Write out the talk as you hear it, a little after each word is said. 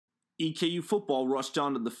EKU Football rushed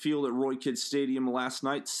onto the field at Roy Kidd Stadium last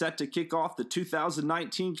night, set to kick off the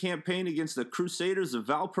 2019 campaign against the Crusaders of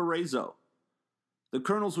Valparaiso. The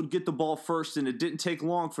Colonels would get the ball first, and it didn't take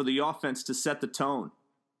long for the offense to set the tone.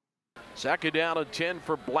 Second down and 10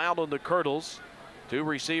 for Blount and the Colonels. Two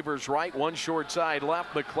receivers right, one short side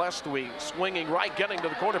left. McCleskey swinging right, getting to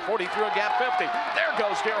the corner, 40 through a gap, 50. There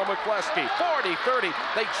goes Darryl McCleskey, 40, 30.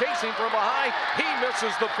 They chase him from behind. He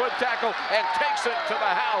misses the foot tackle and takes it to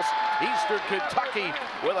the house. Eastern Kentucky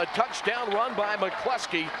with a touchdown run by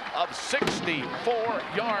McCleskey of 64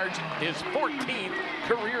 yards, his 14th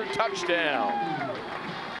career touchdown.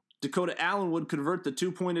 Dakota Allen would convert the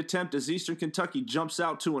two-point attempt as Eastern Kentucky jumps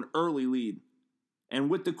out to an early lead. And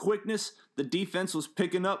with the quickness, the defense was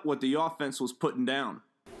picking up what the offense was putting down.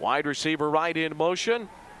 Wide receiver right in motion.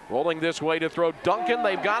 Rolling this way to throw Duncan.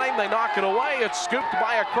 They've got him. They knock it away. It's scooped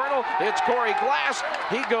by a Colonel. It's Corey Glass.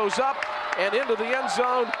 He goes up and into the end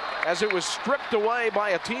zone as it was stripped away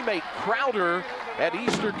by a teammate. Crowder at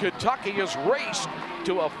Eastern Kentucky has raced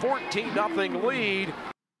to a 14-0 lead.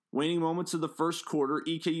 Waning moments of the first quarter,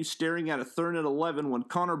 EKU staring at a 3rd and 11 when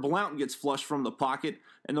Connor Blount gets flushed from the pocket,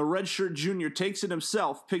 and the redshirt junior takes it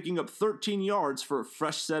himself, picking up 13 yards for a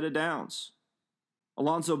fresh set of downs.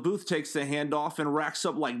 Alonzo Booth takes the handoff and racks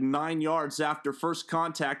up like 9 yards after first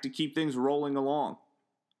contact to keep things rolling along.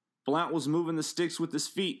 Blount was moving the sticks with his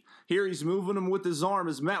feet. Here he's moving them with his arm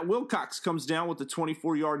as Matt Wilcox comes down with the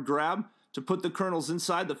 24-yard grab to put the Colonels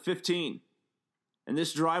inside the 15. And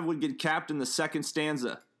this drive would get capped in the second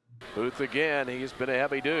stanza. Booth again, he's been a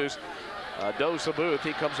heavy dose of Booth.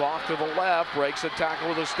 He comes off to the left, breaks a tackle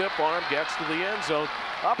with a stiff arm, gets to the end zone.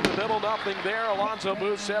 Up the middle, nothing there. Alonzo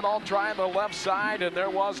Booth said, I'll try the left side, and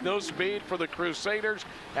there was no speed for the Crusaders,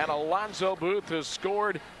 and Alonzo Booth has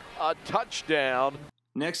scored a touchdown.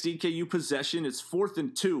 Next EKU possession, it's 4th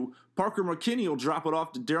and 2. Parker McKinney will drop it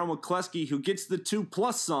off to Darryl McCleskey, who gets the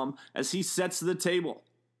 2+ some as he sets the table.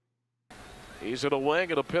 He's in a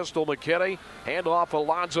wing and a pistol, McKinney. Hand off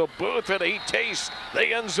Alonzo Booth, and he tastes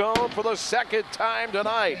the end zone for the second time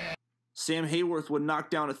tonight. Sam Hayworth would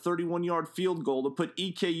knock down a 31-yard field goal to put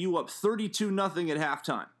EKU up 32-0 at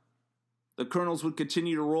halftime. The Colonels would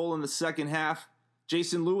continue to roll in the second half.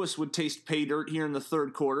 Jason Lewis would taste pay dirt here in the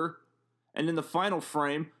third quarter. And in the final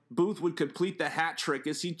frame, Booth would complete the hat trick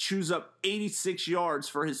as he chews up 86 yards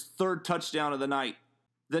for his 3rd touchdown of the night.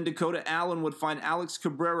 Then Dakota Allen would find Alex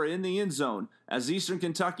Cabrera in the end zone as Eastern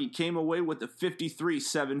Kentucky came away with a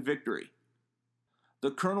 53-7 victory.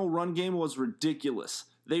 The Colonel run game was ridiculous.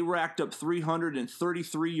 They racked up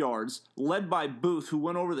 333 yards, led by Booth, who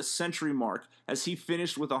went over the century mark as he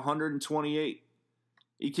finished with 128.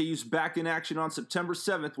 EKU's back in action on September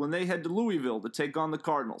 7th when they head to Louisville to take on the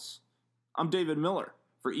Cardinals. I'm David Miller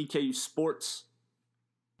for EKU Sports.